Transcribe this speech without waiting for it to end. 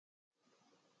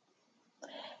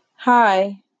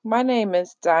Hi, my name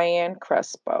is Diane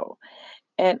Crespo,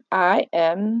 and I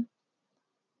am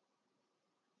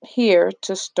here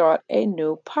to start a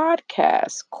new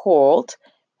podcast called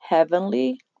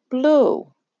Heavenly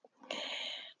Blue.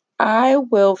 I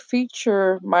will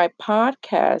feature my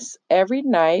podcast every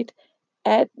night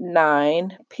at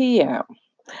 9 p.m.,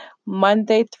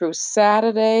 Monday through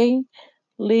Saturday,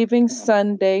 leaving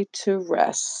Sunday to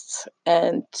rest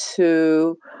and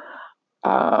to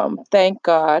thank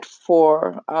God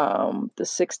for the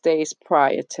 6 days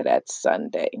prior to that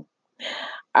Sunday.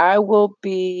 I will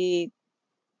be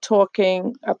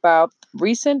talking about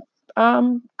recent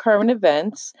current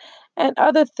events and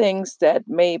other things that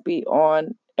may be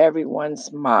on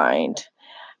everyone's mind.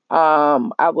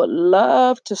 I would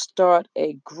love to start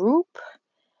a group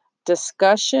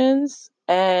discussions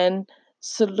and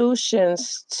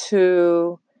solutions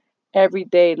to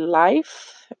everyday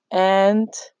life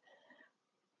and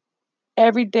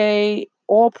everyday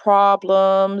all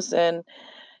problems and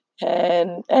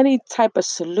any type of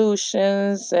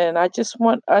solutions. And I just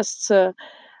want us to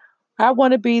I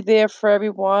want to be there for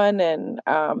everyone, and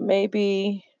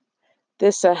maybe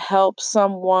this will help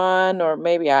someone, or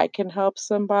maybe I can help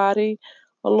somebody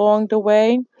along the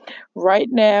way. Right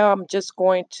now, I'm just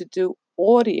going to do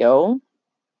audio,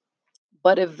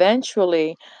 but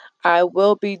eventually, I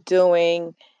will be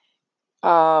doing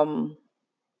um,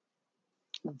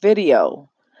 video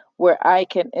where I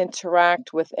can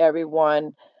interact with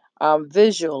everyone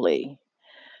visually.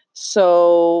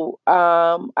 So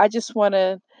I just want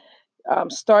to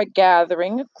start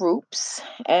gathering groups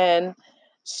and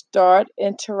start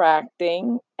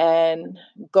interacting and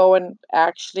going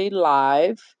actually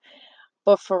live.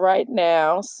 But for right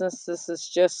now, since this is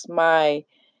just my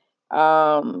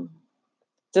um,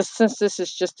 since this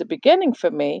is just the beginning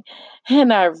for me,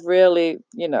 and I really,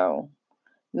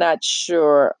 not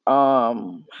sure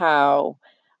how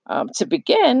to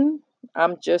begin,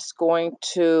 I'm just going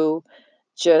to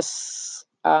just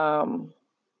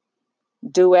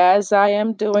do as I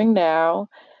am doing now,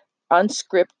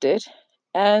 unscripted,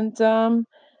 and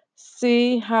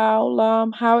see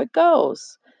how it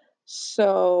goes.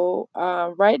 So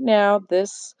right now,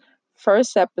 this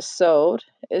first episode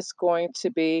is going to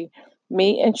be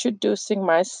me introducing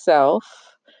myself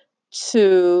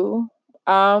to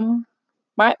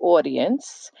my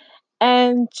audience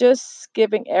and just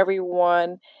giving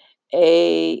everyone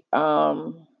a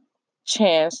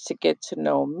chance to get to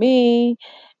know me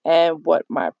and what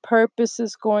my purpose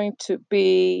is going to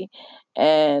be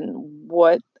and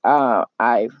what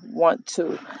I want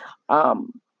to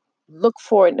um, look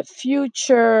for in the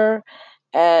future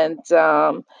and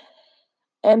um,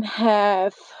 and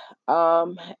have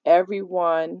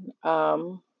everyone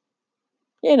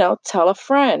tell a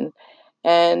friend,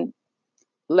 and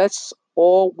let's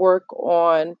all work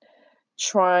on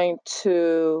trying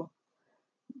to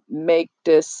make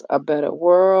this a better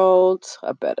world,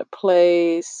 a better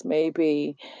place.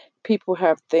 Maybe people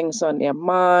have things on their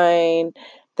mind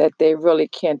that they really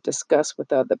can't discuss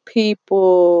with other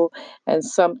people. And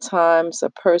sometimes a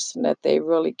person that they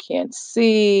really can't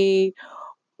see,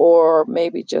 or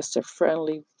maybe just a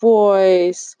friendly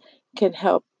voice, can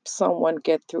help someone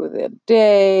get through their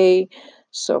day.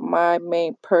 So, my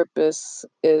main purpose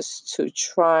is to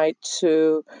try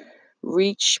to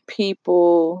reach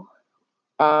people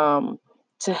um,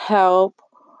 to help.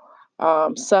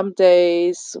 Some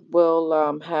days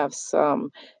we'll have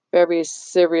some very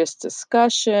serious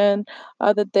discussion.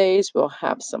 Other days we'll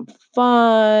have some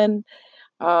fun.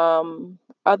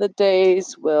 Other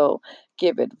days we'll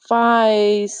give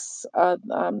advice,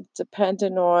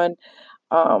 depending on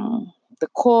the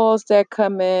calls that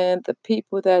come in, the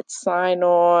people that sign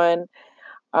on.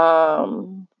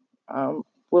 Um, um,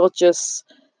 we'll just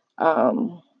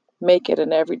um, make it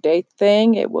an everyday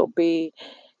thing. It will be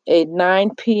a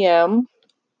 9 p.m.,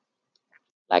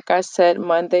 like I said,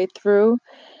 Monday through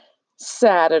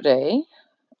Saturday.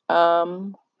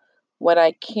 Um, when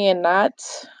I cannot,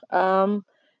 um,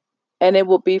 and it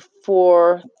will be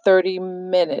for 30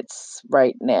 minutes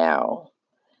right now,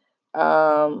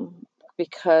 um,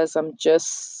 because I'm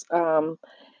just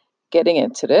getting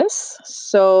into this.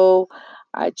 So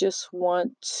I just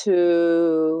want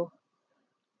to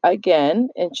again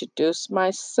introduce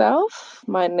myself.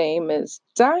 My name is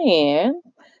Diane.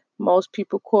 Most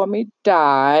people call me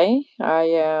Di. I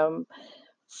am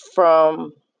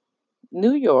from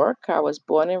New York. I was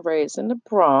born and raised in the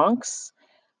Bronx.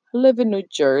 I live in New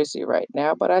Jersey right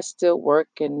now, but I still work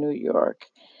in New York.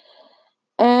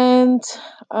 And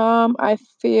I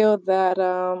feel that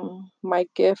my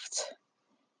gift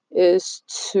is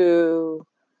to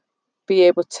be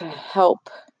able to help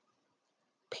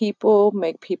people,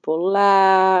 make people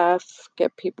laugh,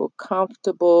 get people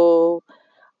comfortable.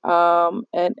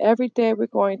 And every day we're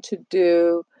going to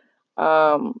do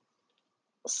um,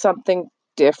 something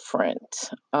different.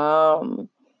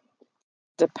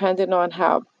 Depending on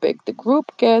how big the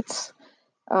group gets,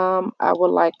 I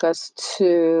would like us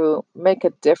to make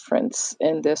a difference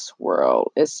in this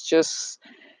world. It's just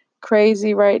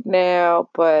crazy right now,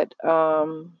 but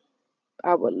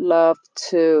I would love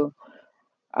to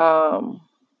um,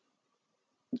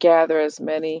 gather as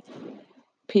many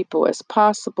people as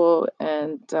possible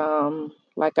and,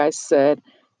 like I said,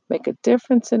 make a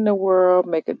difference in the world,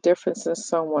 make a difference in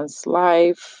someone's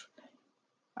life,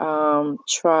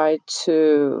 try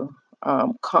to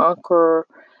conquer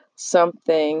some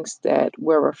things that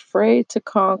we're afraid to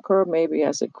conquer, maybe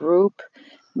as a group.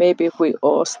 Maybe if we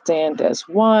all stand as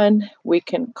one, we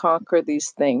can conquer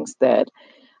these things that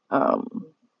um,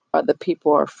 other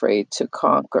people are afraid to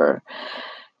conquer.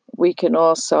 We can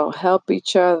also help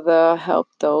each other, help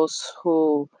those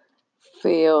who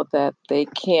feel that they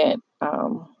can't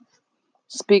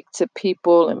speak to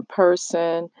people in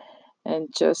person and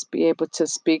just be able to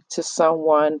speak to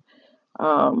someone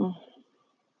um,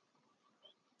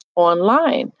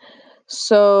 online.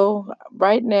 So,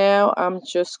 right now, I'm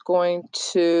just going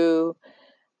to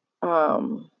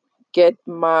um, get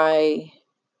my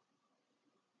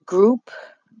group,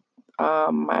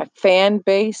 my fan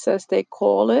base, as they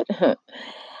call it,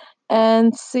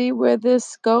 and see where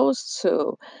this goes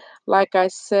to. Like I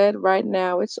said, right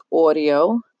now it's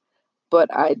audio, but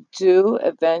I do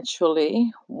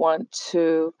eventually want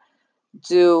to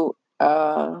do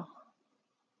a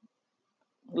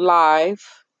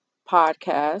live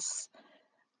podcast,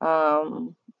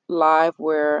 um, live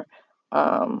where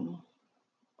um,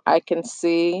 I can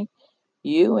see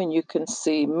you and you can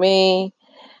see me,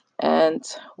 and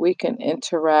we can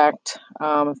interact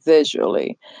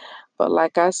visually. But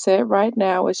like I said, right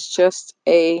now it's just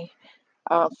a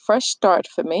fresh start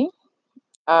for me.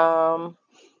 Um,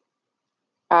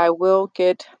 I will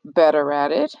get better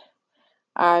at it.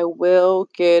 I will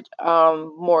get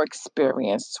more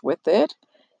experience with it,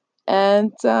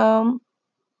 and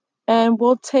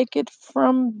we'll take it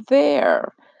from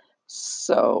there.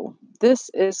 So this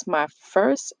is my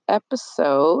first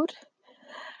episode,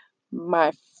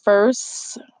 my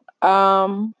first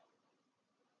um,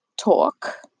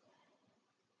 talk,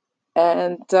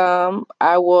 and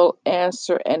I will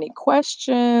answer any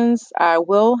questions. I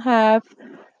will have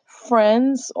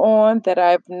friends on that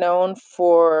I've known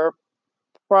for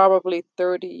probably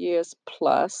 30 years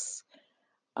plus.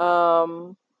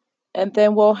 Um, and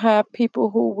then we'll have people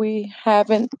who we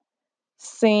haven't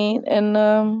seen, and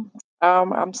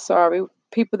I'm sorry,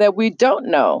 people that we don't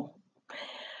know.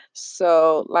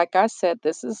 So, like I said,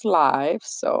 this is live,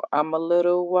 so I'm a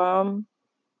little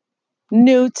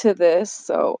new to this,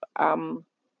 so I'm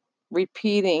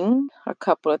repeating a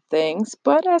couple of things.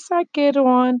 But as I get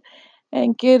on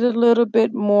and get a little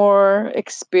bit more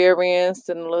experienced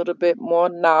and a little bit more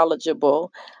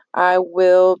knowledgeable, I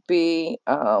will be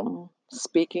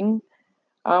speaking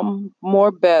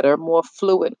more better, more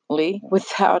fluently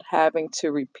without having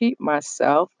to repeat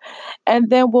myself. And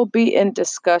then we'll be in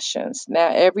discussions. Now,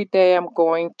 every day I'm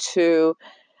going to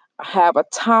have a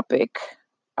topic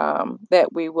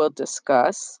that we will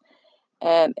discuss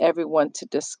and everyone to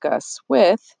discuss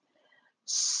with.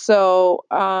 So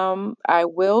I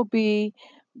will be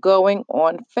going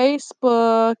on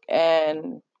Facebook,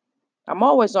 and I'm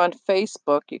always on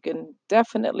Facebook. You can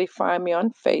definitely find me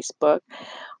on Facebook,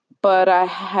 but I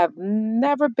have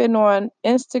never been on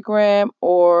Instagram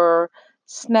or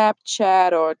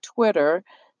Snapchat or Twitter.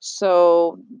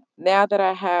 So now that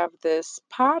I have this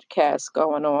podcast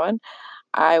going on,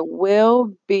 I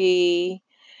will be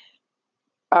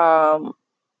um,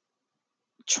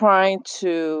 trying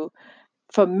to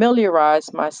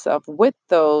familiarize myself with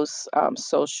those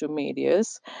social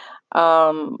medias.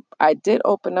 I did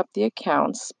open up the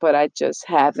accounts, but I just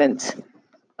haven't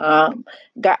um,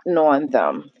 gotten on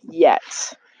them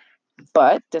yet.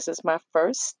 But this is my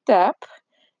first step.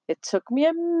 It took me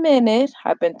a minute.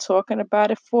 I've been talking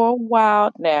about it for a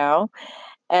while now,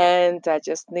 and I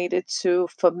just needed to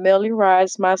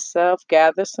familiarize myself,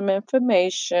 gather some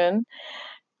information,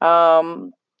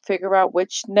 um, figure out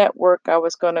which network I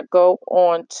was going to go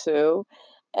on to,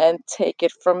 and take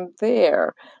it from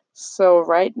there. So,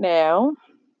 right now,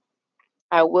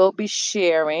 I will be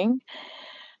sharing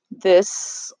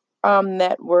this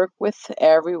network with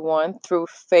everyone through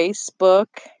Facebook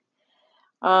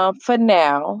for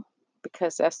now,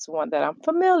 because that's the one that I'm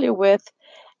familiar with,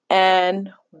 and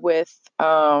with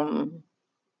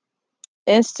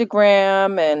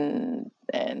Instagram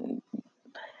and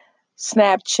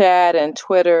Snapchat and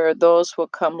Twitter, those will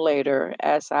come later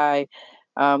as I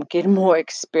get more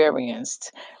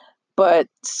experienced. But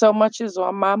so much is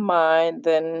on my mind,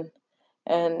 and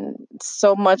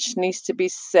so much needs to be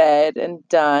said and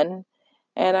done.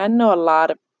 And I know a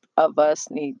lot of us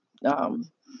need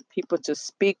people to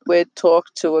speak with, talk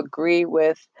to, agree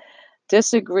with,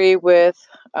 disagree with,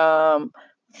 um,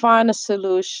 find a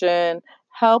solution,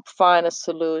 help find a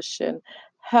solution,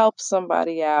 help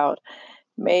somebody out.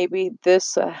 Maybe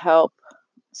this will help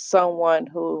someone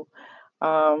who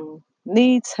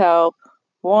needs help,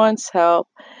 wants help.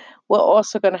 We're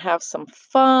also going to have some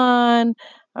fun.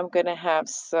 I'm going to have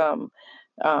some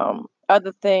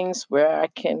other things where I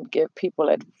can give people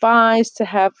advice to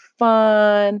have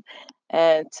fun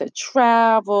and to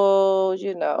travel,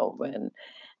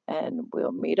 and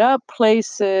we'll meet up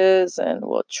places and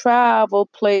we'll travel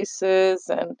places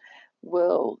and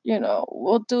we'll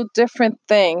do different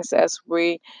things as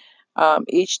we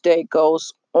each day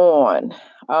goes on.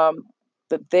 Um,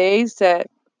 the days that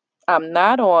I'm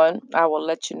not on, I will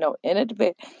let you know in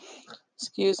advance.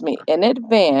 Excuse me, in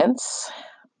advance,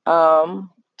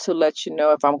 to let you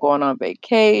know if I'm going on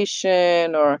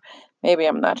vacation or maybe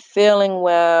I'm not feeling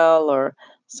well or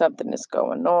something is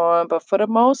going on. But for the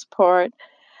most part,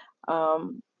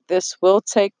 this will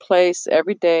take place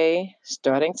every day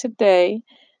starting today.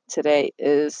 Today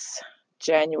is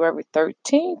January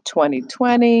 13th,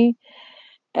 2020,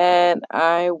 and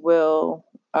I will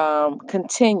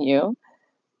continue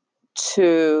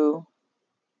to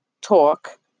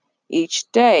talk each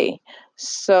day.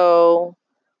 So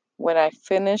when I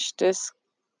finish this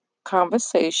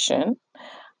conversation,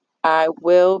 I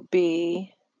will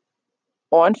be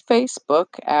on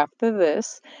Facebook after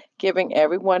this, giving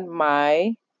everyone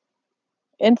my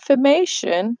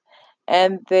information,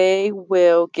 and they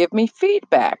will give me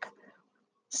feedback.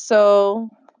 So,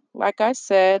 like I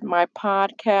said, my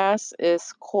podcast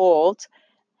is called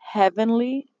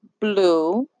Heavenly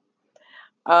Blue,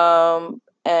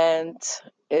 and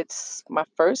it's my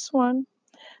first one.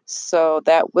 So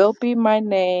that will be my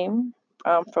name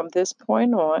from this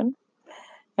point on.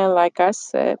 And like I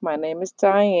said, my name is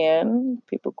Diane.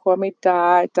 People call me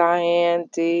Diane,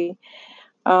 D.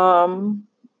 Um,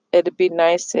 it'd be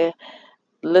nice to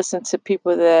listen to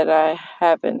people that I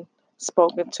haven't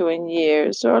spoken to in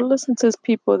years or listen to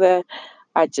people that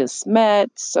I just met.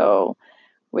 So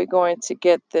we're going to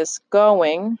get this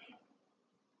going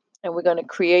and we're going to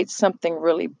create something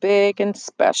really big and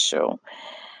special.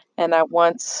 And I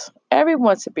want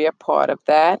everyone to be a part of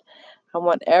that. I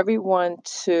want everyone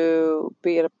to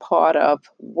be a part of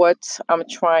what I'm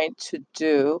trying to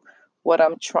do, what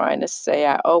I'm trying to say.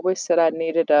 I always said I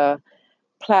needed a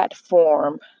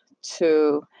platform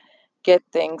to get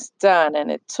things done,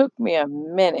 and it took me a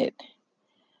minute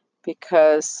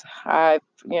because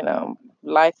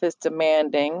life is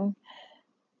demanding,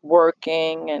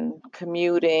 working and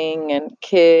commuting and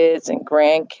kids and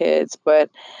grandkids, but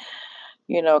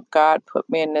God put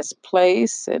me in this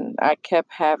place, and I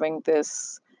kept having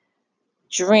this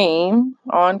dream,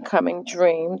 oncoming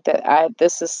dream, that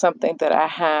this is something that I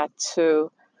had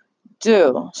to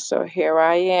do. So here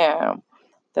I am.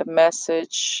 The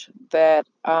message that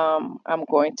I'm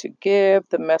going to give,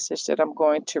 the message that I'm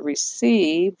going to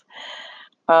receive,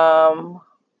 um,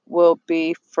 will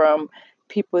be from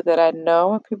people that I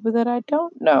know and people that I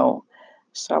don't know.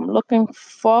 So I'm looking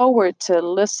forward to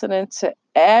listening to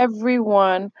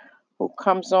everyone who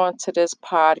comes on to this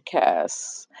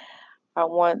podcast. I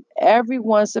want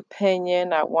everyone's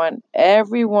opinion. I want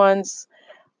everyone's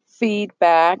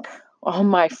feedback on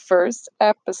my first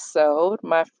episode,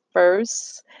 my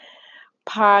first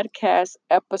podcast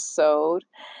episode.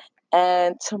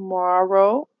 And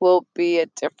tomorrow will be a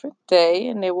different day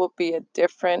and it will be a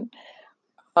different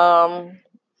um,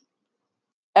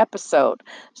 episode.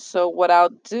 So, what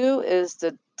I'll do is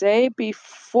the day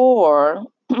before,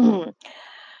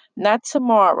 not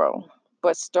tomorrow,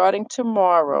 but starting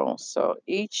tomorrow. So,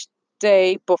 each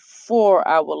day before,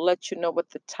 I will let you know what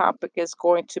the topic is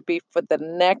going to be for the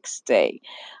next day.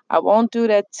 I won't do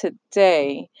that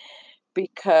today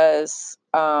because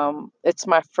it's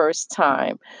my first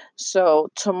time. So,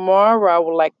 tomorrow, I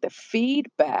would like the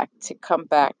feedback to come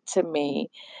back to me,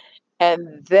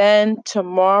 and then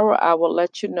tomorrow I will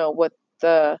let you know what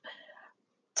the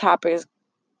topic is,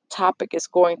 topic is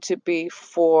going to be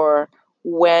for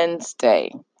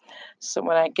Wednesday. So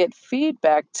when I get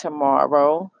feedback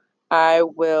tomorrow, I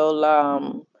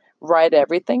will write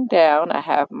everything down. I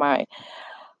have my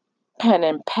pen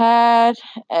and pad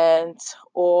and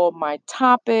all my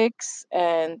topics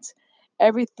and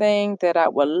everything that I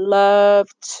would love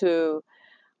to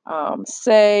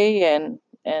say and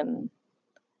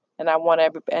and I want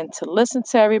and to listen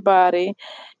to everybody.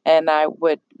 And I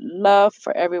would love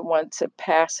for everyone to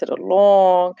pass it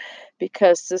along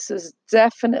because this is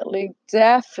definitely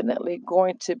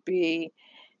going to be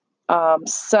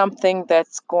something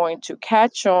that's going to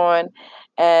catch on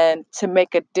and to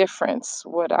make a difference.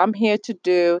 What I'm here to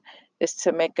do is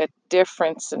to make a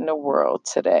difference in the world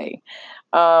today,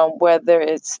 whether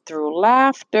it's through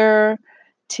laughter,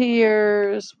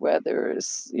 tears, whether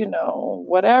it's,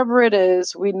 whatever it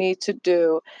is we need to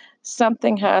do.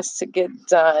 Something has to get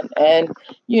done, and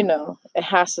it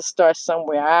has to start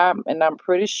somewhere. I'm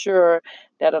pretty sure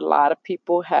that a lot of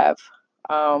people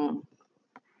um,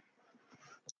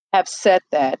 have said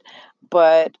that,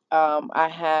 but I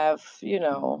have,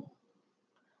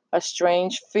 a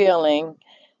strange feeling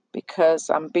because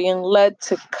I'm being led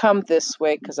to come this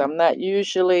way because I'm not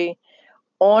usually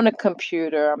on a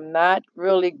computer. I'm not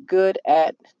really good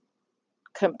at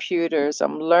computers.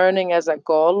 I'm learning as I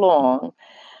go along.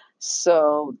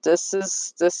 So this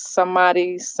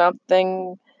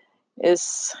something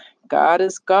is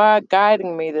God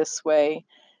guiding me this way.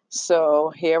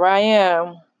 So here I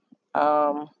am.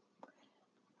 Um,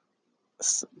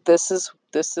 this is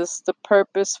the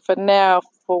purpose for now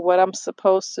for what I'm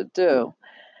supposed to do.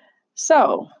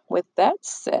 So, with that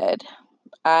said,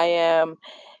 I am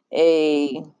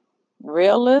a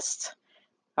realist.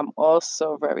 I'm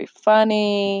also very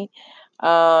funny,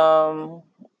 um,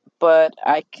 but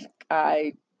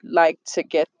I like to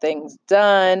get things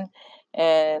done,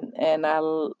 and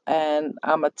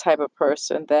I'm a type of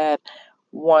person that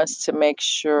wants to make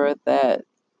sure that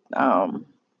um,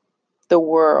 the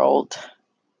world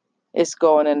is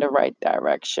going in the right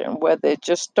direction. Whether it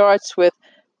just starts with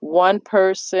one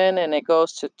person and it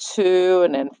goes to two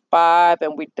and then five,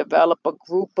 and we develop a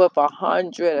group of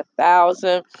 100,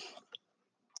 1,000,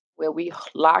 where we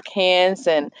lock hands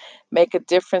and make a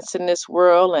difference in this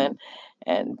world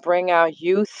and bring our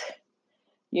youth,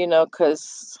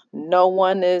 because no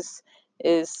one is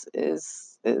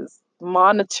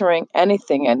monitoring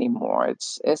anything anymore.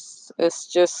 It's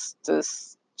just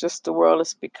the world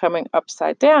is becoming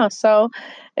upside down. So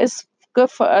it's good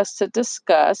for us to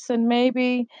discuss, and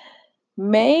maybe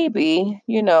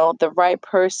the right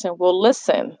person will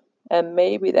listen, and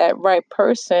maybe that right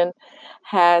person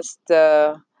has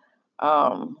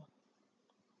um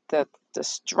the the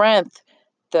strength,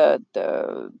 the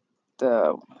the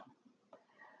the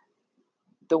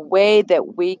the way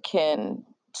that we can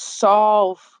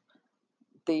solve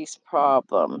these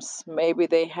problems. Maybe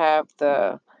they have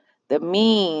the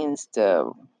means,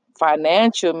 the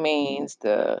financial means,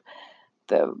 the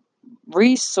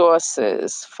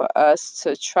resources for us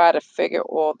to try to figure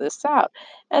all this out.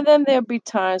 And then there'll be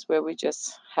times where we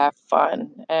just have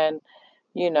fun, and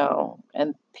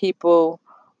people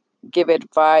give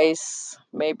advice.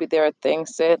 Maybe there are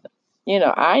things that,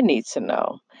 I need to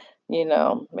know.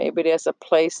 Maybe there's a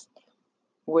place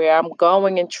where I'm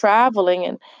going and traveling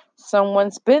and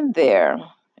someone's been there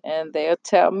and they'll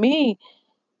tell me,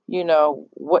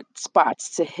 what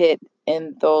spots to hit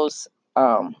in those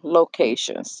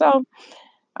locations. So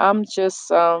I'm just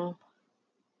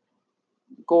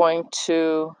going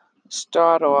to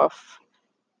start off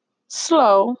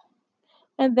slow,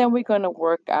 and then we're going to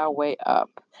work our way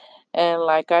up. And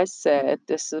like I said,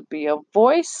 this will be a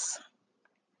voice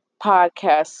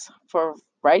podcast for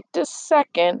right this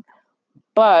second,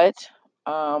 but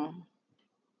um,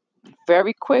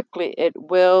 very quickly it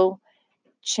will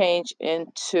change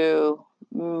into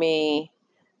me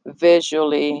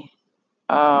visually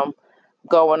um,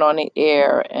 going on the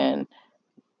air and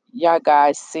y'all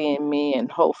guys seeing me,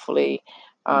 and hopefully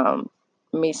um,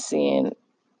 me seeing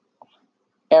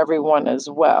everyone as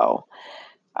well.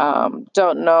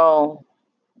 Don't know,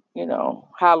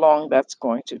 how long that's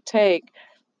going to take,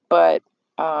 but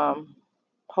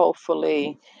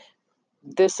hopefully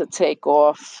this will take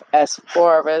off as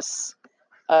far as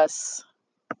us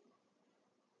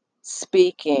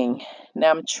speaking.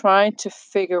 Now I'm trying to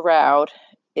figure out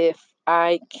if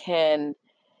I can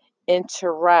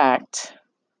interact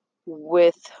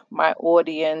with my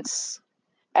audience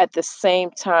at the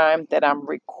same time that I'm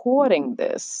recording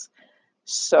this.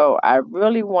 So I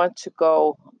really want to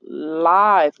go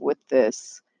live with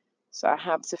this. So I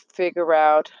have to figure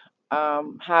out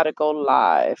how to go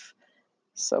live.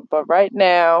 So, but right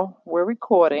now we're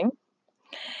recording,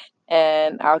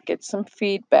 and I'll get some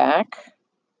feedback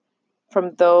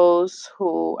from those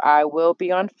who I will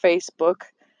be on Facebook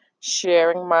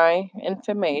sharing my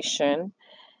information.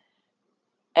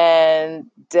 And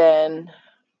then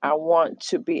I want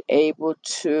to be able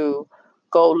to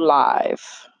go live.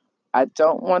 I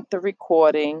don't want the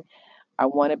recording. I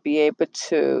want to be able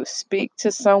to speak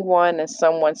to someone and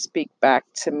someone speak back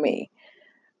to me.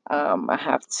 I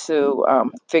have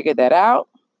to figure that out.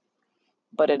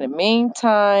 But in the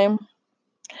meantime,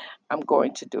 I'm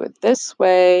going to do it this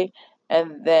way,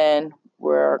 and then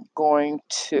we're going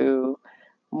to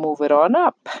move it on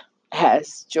up,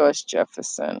 as George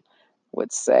Jefferson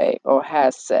would say or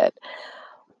has said.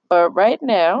 But right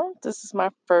now, this is my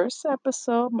first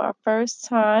episode, my first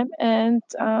time, and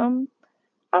I'm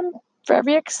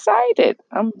very excited.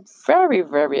 I'm very,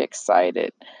 very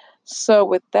excited. So,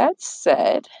 with that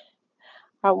said,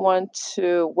 I want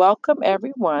to welcome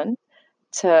everyone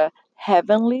to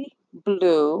Heavenly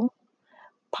Blue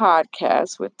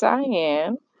Podcast with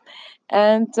Diane,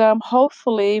 and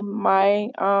hopefully my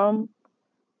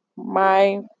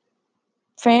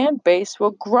fan base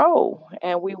will grow,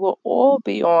 and we will all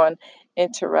be on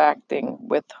interacting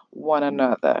with one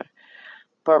another.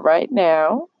 But right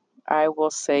now, I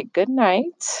will say good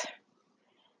night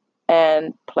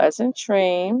and pleasant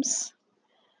dreams,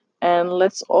 and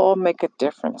let's all make a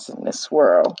difference in this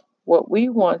world. What we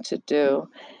want to do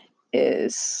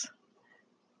is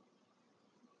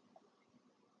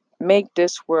make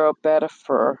this world better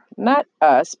for not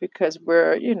us because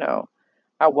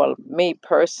well, me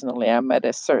personally, I'm at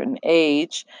a certain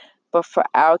age, but for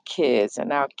our kids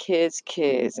and our kids'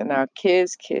 kids and our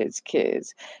kids' kids'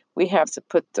 kids, we have to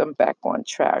put them back on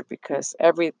track because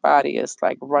everybody is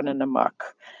like running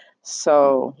amok.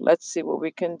 So let's see what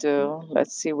we can do.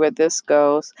 Let's see where this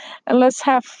goes. And let's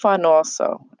have fun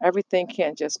also. Everything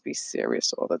can't just be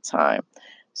serious all the time.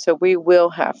 So we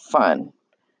will have fun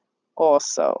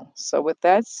also. So, with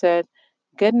that said,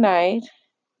 good night.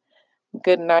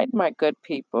 Good night, my good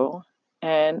people.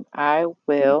 And I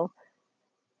will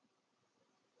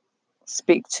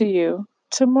speak to you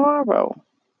tomorrow.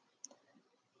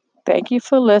 Thank you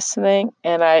for listening.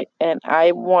 And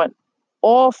I want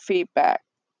all feedback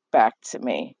back to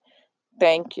me.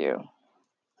 Thank you.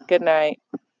 Good night.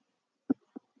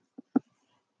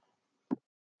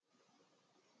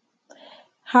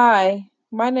 Hi,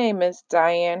 my name is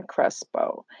Diane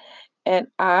Crespo, and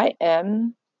I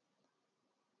am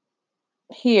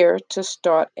here to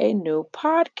start a new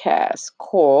podcast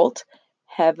called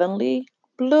Heavenly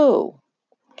Blue.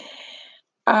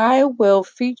 I will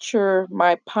feature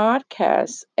my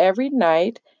podcast every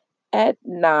night at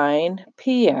 9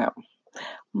 p.m.,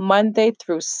 Monday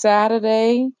through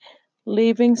Saturday,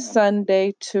 leaving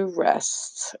Sunday to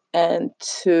rest and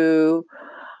to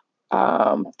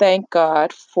thank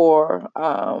God for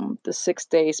the 6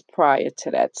 days prior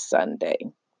to that Sunday.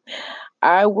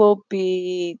 I will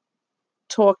be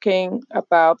talking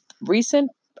about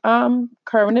recent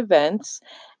current events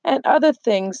and other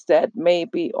things that may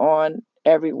be on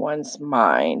everyone's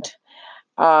mind.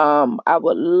 I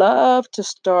would love to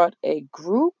start a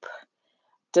group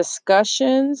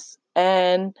discussions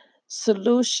and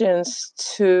solutions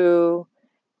to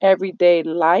everyday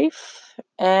life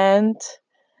and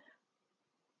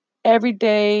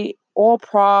everyday all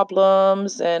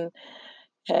problems and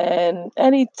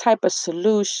any type of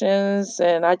solutions.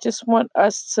 And I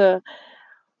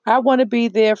want to be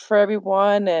there for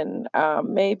everyone, and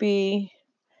maybe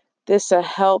this will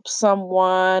help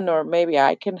someone, or maybe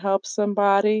I can help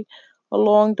somebody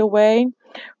along the way.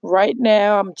 Right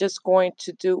now, I'm just going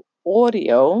to do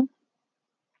audio,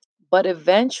 but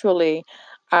eventually,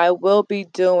 I will be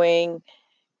doing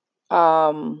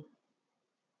um,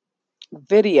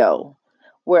 video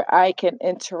where I can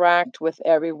interact with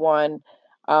everyone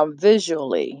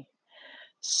visually.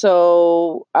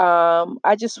 So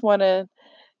I just want to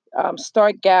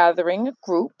start gathering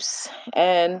groups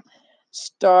and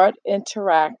start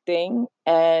interacting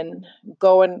and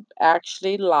going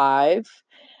actually live.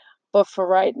 But for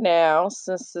right now,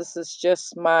 since this is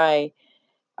just my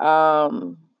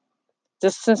um,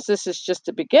 since this is just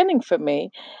the beginning for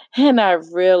me, and I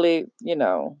really,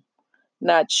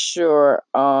 not sure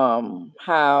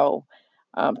how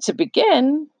to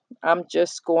begin, I'm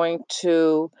just going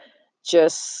to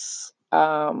just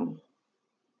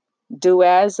do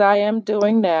as I am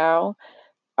doing now,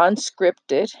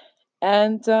 unscripted,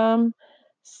 and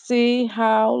see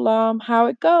how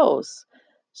it goes.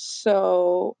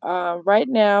 So right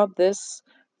now, this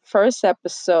first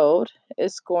episode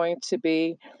is going to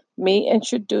be me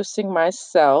introducing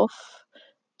myself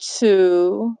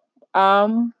to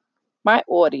my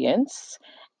audience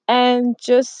and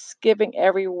just giving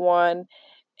everyone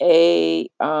a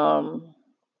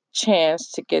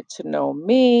chance to get to know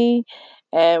me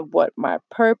and what my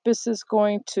purpose is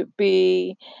going to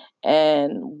be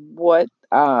and what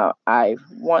I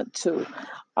want to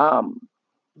um,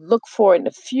 look for in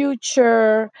the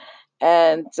future.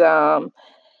 And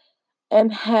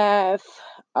and have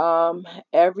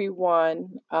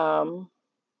everyone,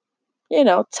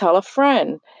 tell a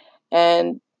friend,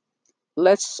 and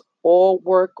let's all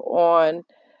work on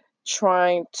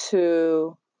trying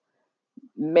to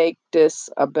make this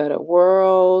a better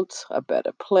world, a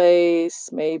better place.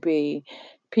 Maybe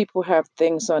people have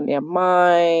things on their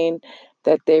mind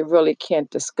that they really can't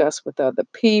discuss with other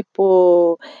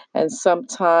people, and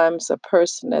sometimes a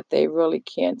person that they really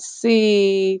can't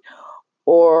see,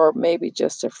 or maybe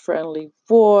just a friendly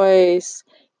voice,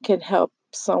 can help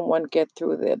someone get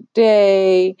through their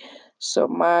day. So,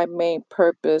 my main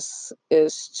purpose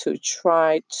is to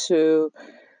try to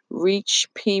reach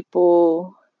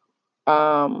people,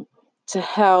 um, to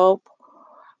help.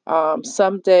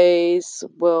 Some days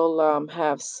we'll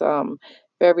have some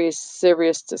very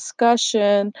serious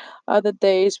discussion, other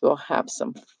days we'll have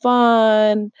some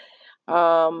fun.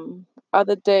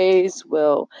 Other days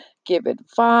we'll give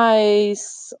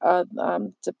advice,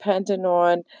 depending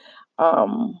on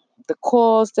the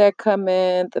calls that come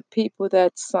in, the people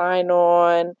that sign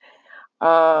on.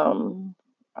 Um,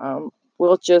 um,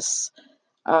 we'll just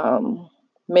um,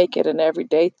 make it an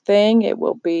everyday thing. It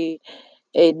will be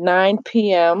a 9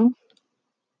 p.m.,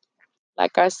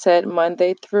 like I said,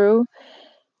 Monday through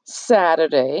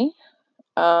Saturday.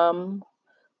 Um,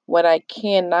 when I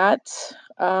cannot,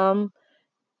 um,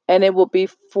 and it will be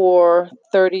for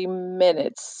 30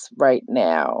 minutes right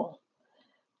now,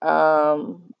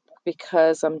 um,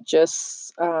 because I'm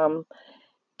just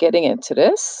getting into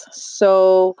this.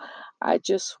 So I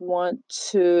just want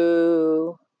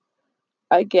to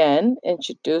again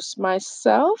introduce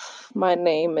myself. My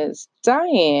name is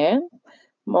Diane.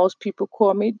 Most people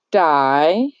call me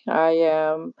Di. I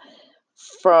am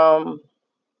from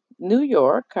New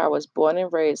York. I was born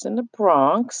and raised in the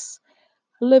Bronx.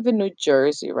 I live in New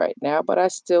Jersey right now, but I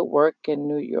still work in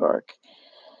New York.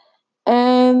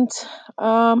 And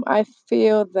I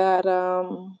feel that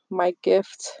my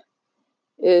gift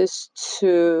is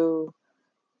to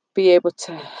be able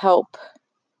to help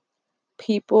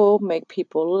people, make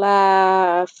people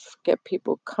laugh, get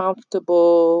people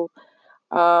comfortable.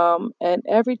 And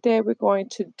every day we're going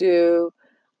to do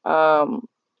um,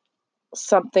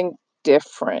 something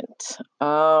different.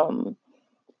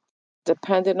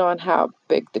 Depending on how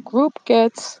big the group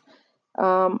gets,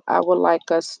 I would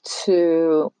like us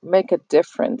to make a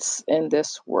difference in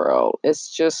this world. It's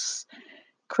just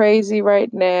crazy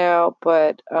right now,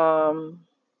 but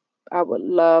I would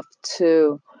love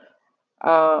to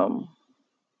um,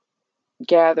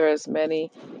 gather as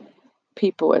many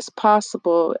people as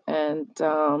possible and,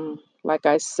 like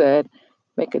I said,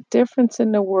 make a difference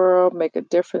in the world, make a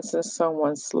difference in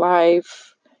someone's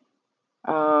life,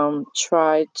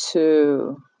 try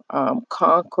to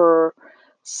conquer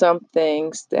some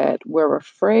things that we're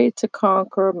afraid to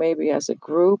conquer, maybe as a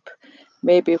group.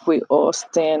 Maybe if we all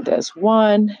stand as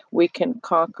one, we can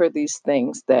conquer these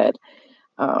things that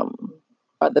um,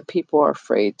 other people are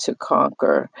afraid to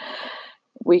conquer.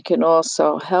 We can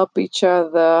also help each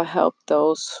other, help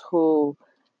those who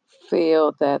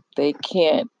feel that they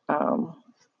can't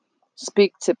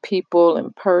speak to people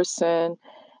in person,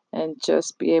 and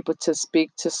just be able to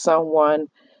speak to someone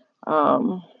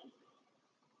um,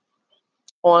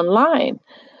 online.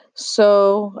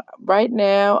 So, right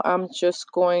now, I'm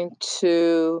just going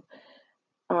to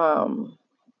um,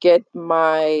 get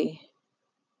my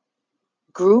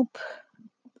group,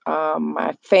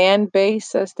 my fan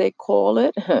base, as they call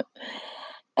it,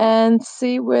 and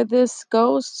see where this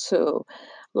goes to.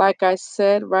 Like I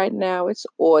said, right now it's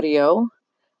audio,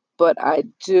 but I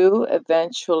do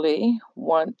eventually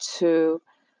want to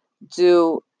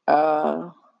do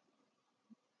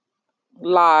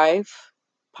live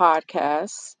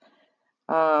podcasts,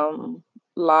 um,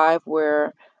 live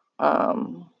where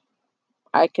um,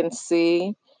 I can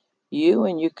see you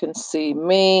and you can see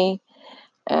me,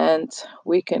 and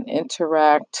we can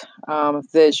interact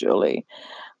visually.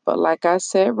 But like I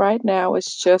said, right now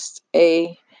it's just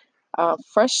a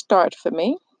fresh start for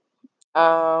me.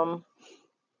 Um,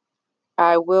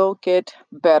 I will get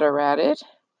better at it.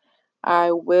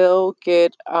 I will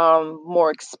get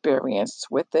more experience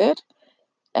with it,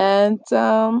 and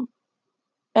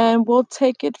we'll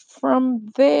take it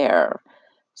from there.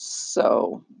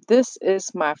 So this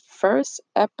is my first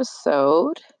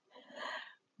episode,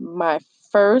 my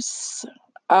first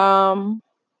um,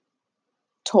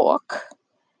 talk,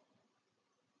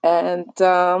 and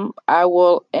I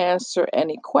will answer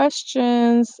any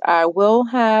questions. I will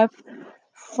have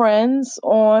friends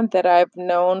on that I've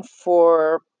known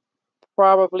for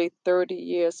probably 30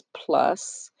 years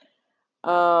plus.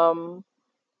 Um,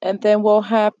 and then we'll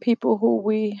have people who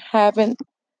we haven't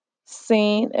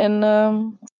seen in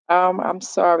I'm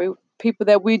sorry, people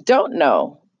that we don't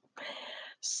know.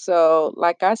 So,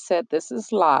 like I said, this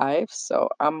is live, so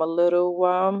I'm a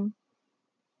little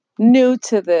new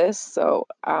to this, so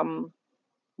I'm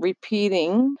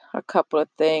repeating a couple of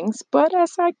things. But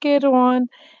as I get on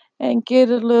and get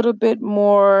a little bit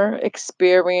more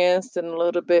experienced and a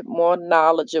little bit more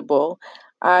knowledgeable,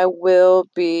 I will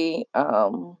be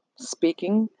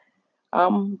speaking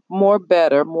more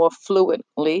better, more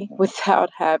fluently without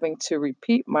having to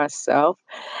repeat myself.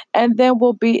 And then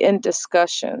we'll be in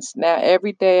discussions. Now,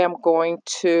 every day I'm going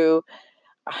to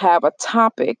have a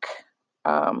topic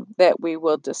that we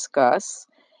will discuss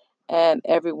and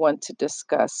everyone to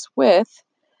discuss with.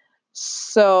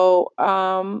 So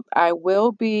I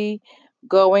will be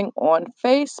going on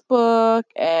Facebook,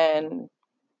 and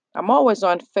I'm always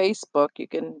on Facebook. You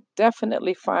can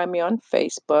definitely find me on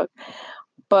Facebook,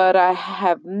 but I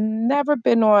have never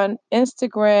been on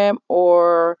Instagram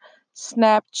or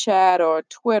Snapchat or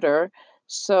Twitter.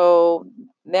 So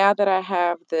now that I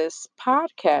have this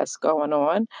podcast going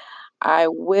on, I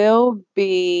will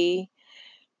be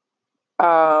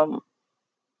um,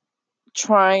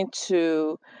 trying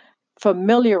to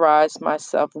familiarize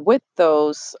myself with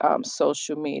those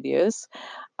social medias.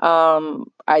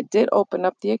 I did open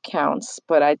up the accounts,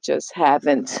 but I just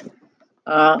haven't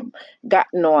um,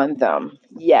 gotten on them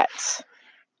yet.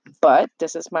 But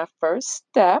this is my first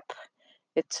step.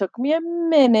 It took me a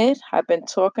minute. I've been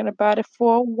talking about it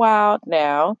for a while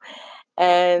now,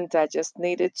 and I just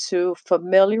needed to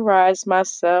familiarize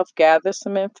myself, gather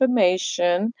some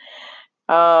information,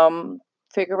 um,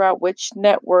 figure out which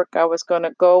network I was going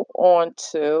to go on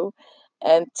to,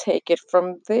 and take it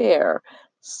from there.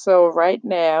 So, right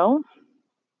now,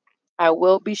 I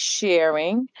will be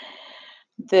sharing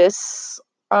this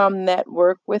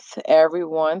network with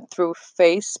everyone through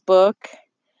Facebook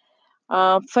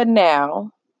for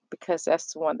now, because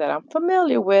that's the one that I'm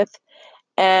familiar with,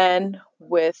 and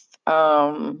with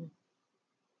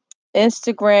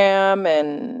Instagram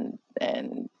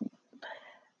and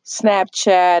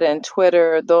Snapchat and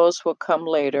Twitter. Those will come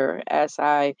later as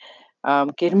I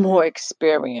get more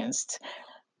experienced.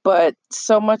 But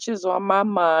so much is on my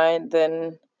mind,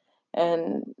 and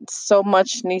so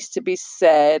much needs to be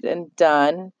said and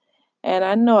done. And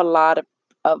I know a lot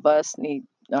of us need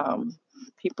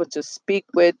people to speak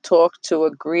with, talk to,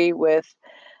 agree with,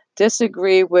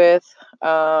 disagree with,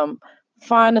 um,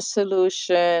 find a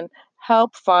solution,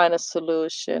 help find a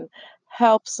solution,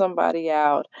 help somebody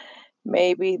out.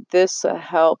 Maybe this will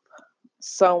help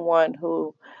someone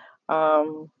who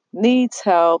needs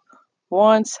help,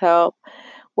 wants help.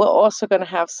 We're also going to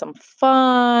have some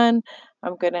fun.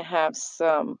 I'm going to have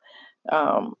some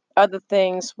other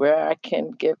things where I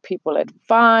can give people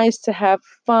advice to have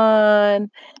fun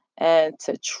and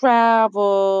to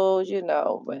travel,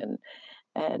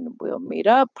 and we'll meet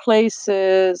up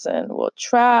places and we'll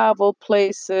travel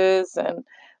places and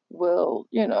we'll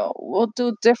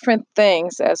do different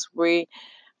things as we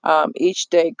each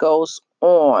day goes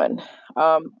on.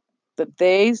 The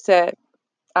days that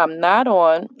I'm not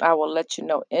on, I will let you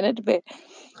know in advance.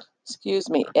 Excuse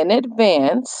me, in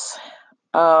advance,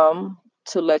 um,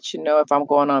 to let you know if I'm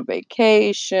going on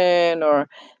vacation or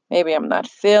maybe I'm not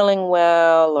feeling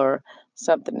well or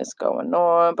something is going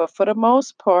on. But for the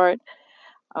most part,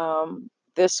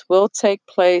 this will take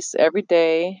place every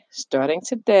day starting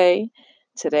today.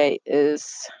 Today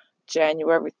is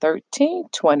January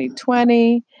 13th,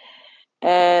 2020,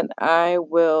 and I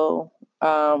will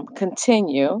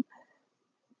continue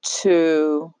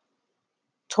to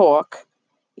talk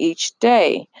each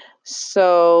day.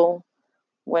 So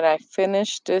when I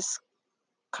finish this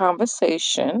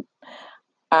conversation,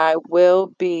 I will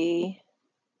be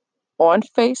on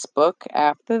Facebook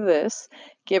after this,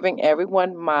 giving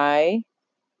everyone my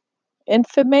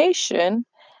information,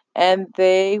 and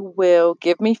they will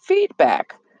give me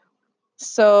feedback.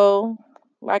 So,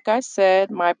 like I said,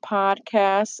 my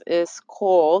podcast is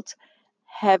called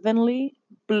Heavenly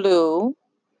Blue,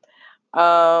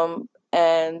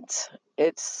 and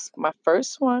it's my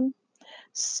first one.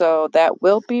 So that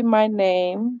will be my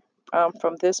name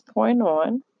from this point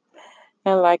on.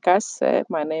 And like I said,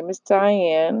 my name is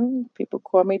Diane. People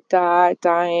call me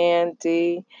Diane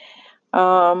D.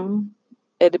 Um,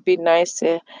 it'd be nice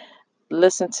to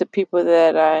listen to people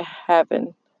that I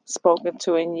haven't spoken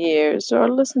to in years, or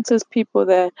listen to people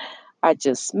that I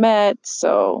just met.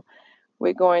 So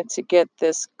we're going to get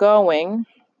this going,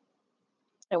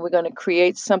 and we're going to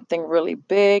create something really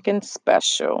big and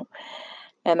special.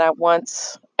 And I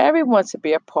want everyone to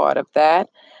be a part of that.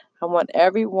 I want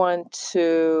everyone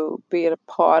to be a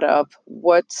part of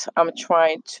what I'm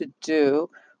trying to do,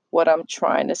 what I'm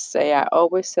trying to say. I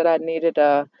always said I needed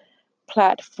a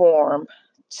platform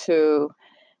to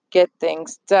get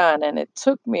things done. And it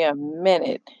took me a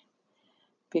minute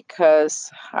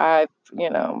because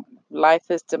life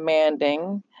is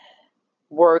demanding,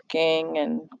 working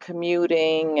and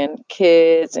commuting and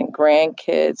kids and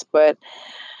grandkids. But,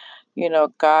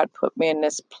 God put me in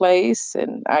this place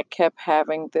and I kept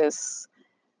having this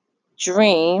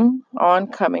dream,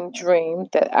 oncoming dream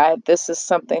that this is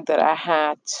something that I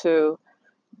had to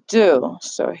do.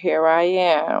 So here I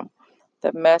am.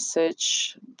 The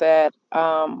message that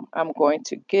I'm going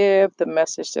to give, the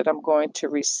message that I'm going to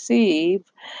receive,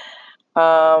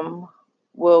 um,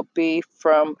 will be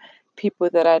from people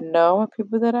that I know and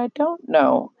people that I don't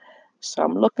know. So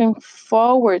I'm looking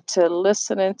forward to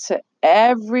listening to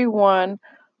everyone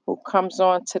who comes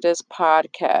on to this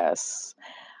podcast.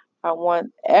 I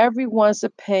want everyone's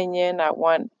opinion. I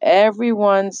want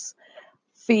everyone's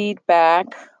feedback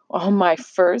on my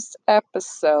first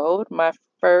episode, my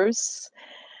first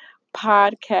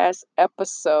podcast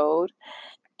episode.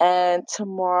 And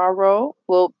tomorrow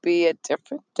will be a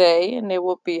different day and it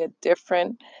will be a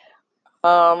different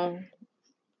um,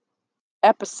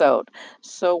 episode.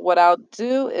 So, what I'll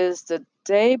do is the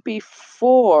day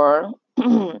before,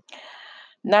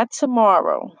 not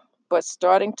tomorrow, but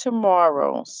starting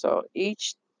tomorrow. So,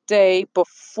 each day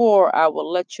before, I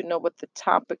will let you know what the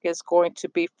topic is going to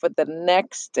be for the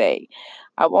next day.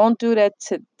 I won't do that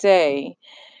today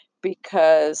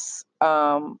because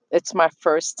it's my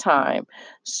first time.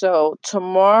 So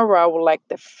tomorrow, I would like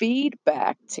the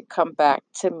feedback to come back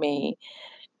to me.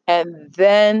 And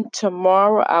then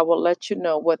tomorrow, I will let you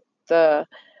know what the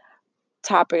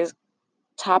topic is,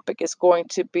 topic is going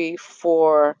to be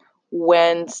for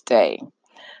Wednesday.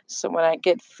 So when I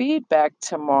get feedback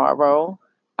tomorrow,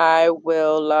 I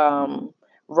will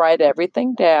write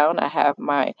everything down. I have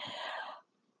my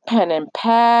pen and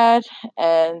pad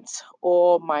and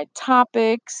all my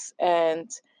topics and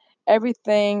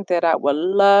everything that I would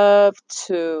love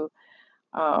to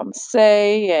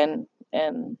say and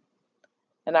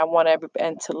and I want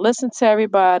and to listen to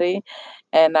everybody,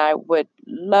 and I would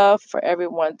love for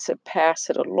everyone to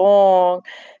pass it along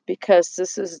because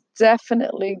this is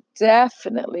definitely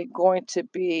going to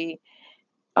be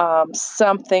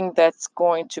something that's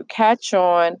going to catch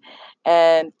on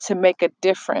and to make a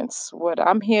difference. What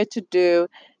I'm here to do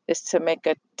is to make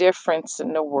a difference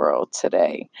in the world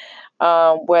today,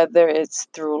 whether it's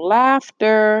through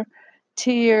laughter,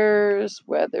 tears,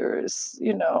 whether it's,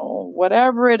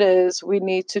 whatever it is we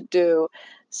need to do.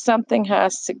 Something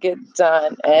has to get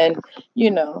done, and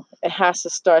it has to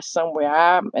start somewhere.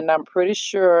 I'm pretty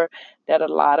sure that a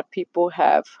lot of people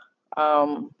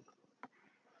um,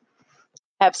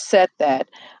 have said that,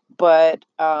 but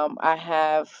I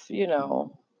have,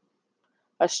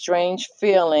 a strange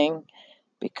feeling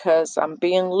because I'm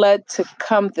being led to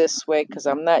come this way because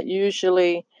I'm not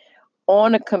usually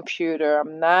on a computer.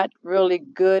 I'm not really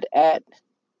good at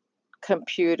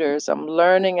computers. I'm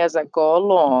learning as I go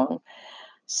along.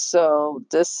 So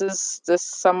this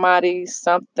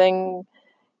something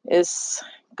is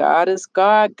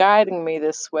God guiding me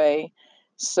this way.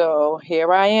 So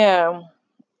here I am.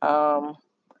 Um,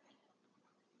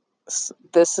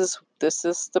 this is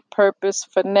the purpose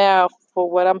for now for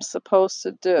what I'm supposed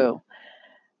to do.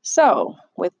 So,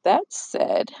 with that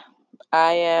said,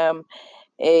 I am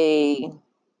a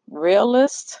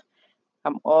realist.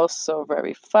 I'm also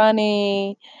very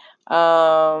funny,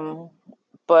 um,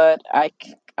 but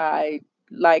I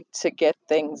like to get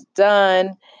things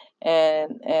done,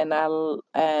 and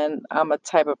I'm a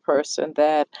type of person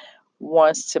that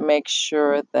wants to make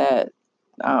sure that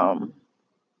um,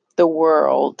 the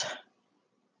world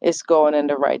is going in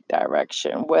the right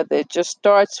direction. Whether it just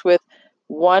starts with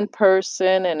one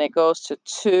person and it goes to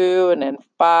two and then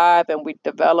five, and we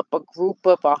develop a group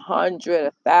of 100,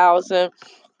 1,000,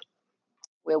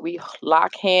 where we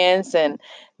lock hands and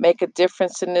make a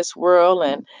difference in this world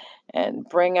and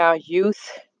bring our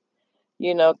youth,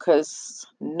 because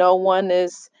no one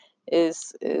is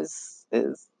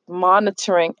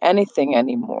monitoring anything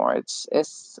anymore. It's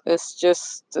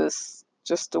just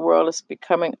the world is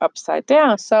becoming upside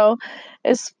down. So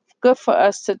it's good for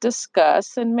us to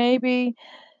discuss, and maybe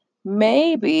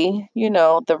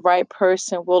the right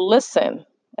person will listen,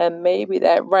 and maybe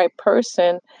that right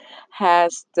person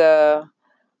has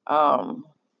um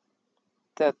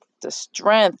the the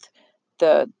strength,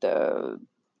 the the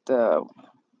the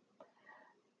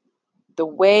the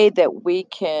way that we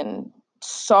can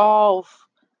solve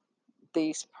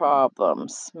these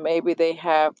problems. Maybe they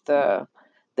have the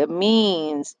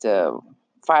means, the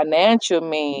financial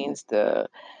means, the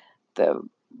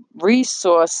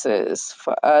resources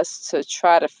for us to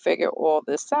try to figure all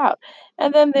this out.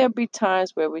 And then there'll be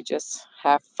times where we just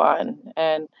have fun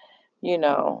and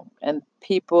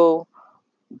people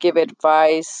give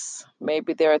advice.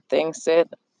 Maybe there are things that,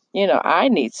 I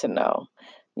need to know.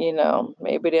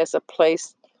 Maybe there's a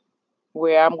place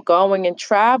where I'm going and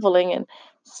traveling and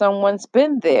someone's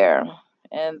been there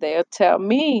and they'll tell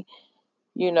me,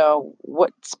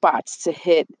 what spots to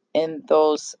hit in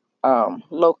those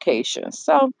locations.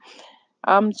 So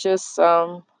I'm just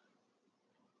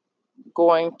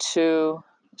going to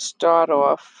start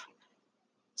off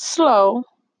slow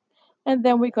and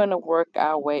then we're going to work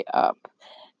our way up.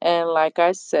 And like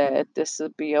I said, this will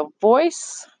be a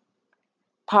voice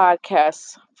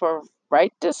podcast for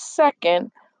right this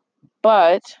second,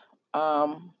 but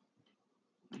um,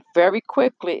 very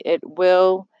quickly it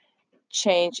will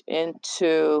change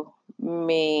into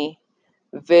me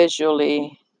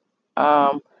visually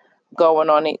um, going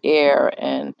on the air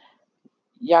and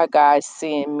y'all guys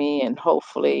seeing me and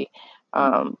hopefully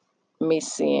me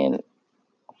seeing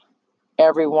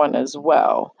everyone as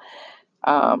well.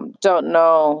 Don't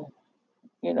know,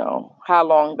 how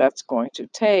long that's going to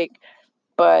take,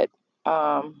 but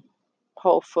um,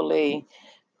 hopefully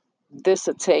this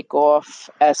will take off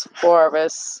as far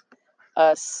as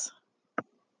us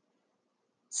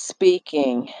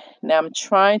speaking. Now I'm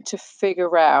trying to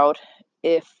figure out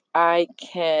if I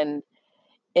can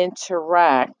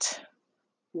interact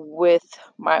with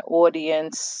my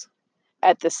audience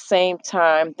at the same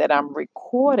time that I'm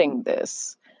recording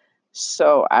this.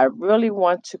 So I really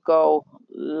want to go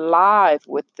live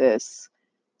with this.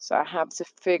 So I have to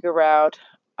figure out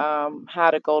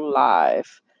how to go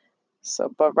live.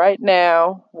 So, but right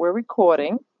now we're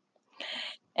recording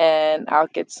and I'll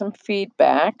get some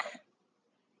feedback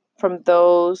from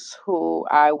those who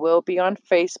I will be on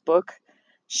Facebook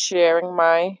sharing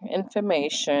my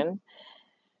information.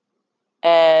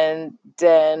 And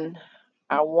then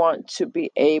I want to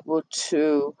be able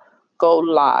to go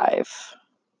live.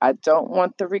 I don't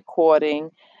want the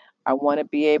recording. I want to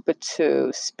be able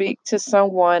to speak to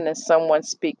someone and someone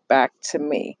speak back to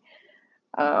me.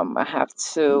 I have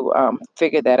to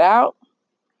figure that out.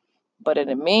 But in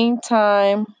the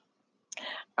meantime,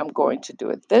 I'm going to do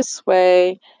it this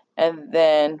way. And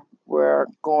then we're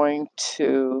going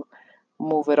to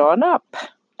move it on up,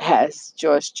 as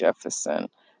George Jefferson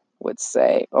would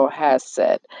say or has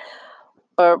said.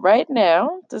 But right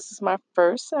now, this is my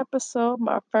first episode,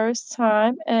 my first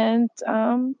time, and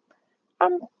I'm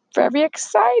very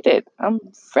excited. I'm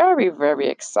very, very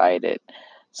excited.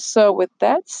 So, with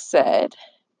that said,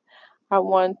 I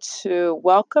want to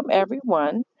welcome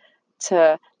everyone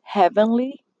to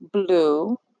Heavenly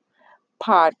Blue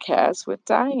Podcast with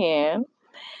Diane,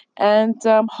 and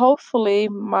hopefully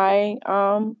my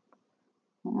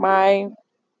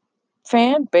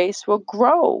fan base will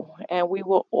grow, and we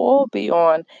will all be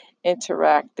on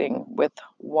interacting with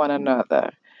one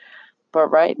another. But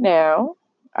right now,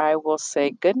 I will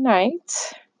say good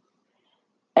night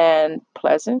and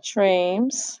pleasant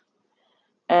dreams.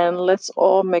 And let's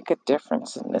all make a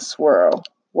difference in this world.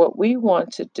 What we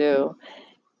want to do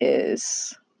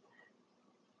is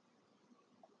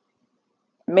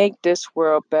make this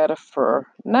world better for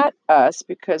not us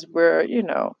because we're,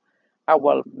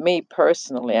 well, me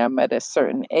personally, I'm at a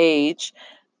certain age,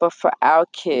 but for our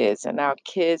kids and our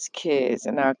kids' kids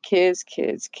and our kids'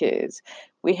 kids,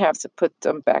 we have to put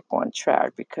them back on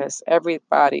track because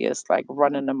everybody is like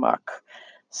running amok.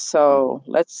 So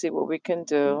let's see what we can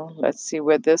do. Let's see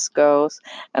where this goes.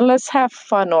 And let's have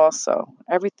fun also.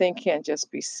 Everything can't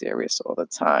just be serious all the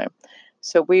time.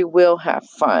 So we will have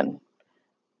fun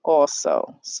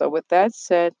also. So, with that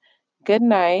said, good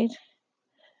night.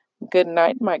 Good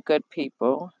night, my good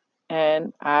people.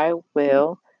 And I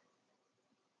will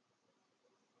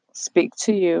speak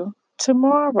to you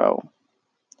tomorrow.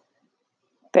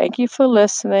 Thank you for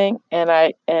listening. And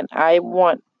I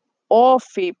want all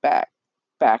feedback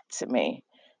back to me.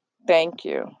 Thank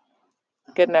you.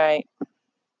 Good night.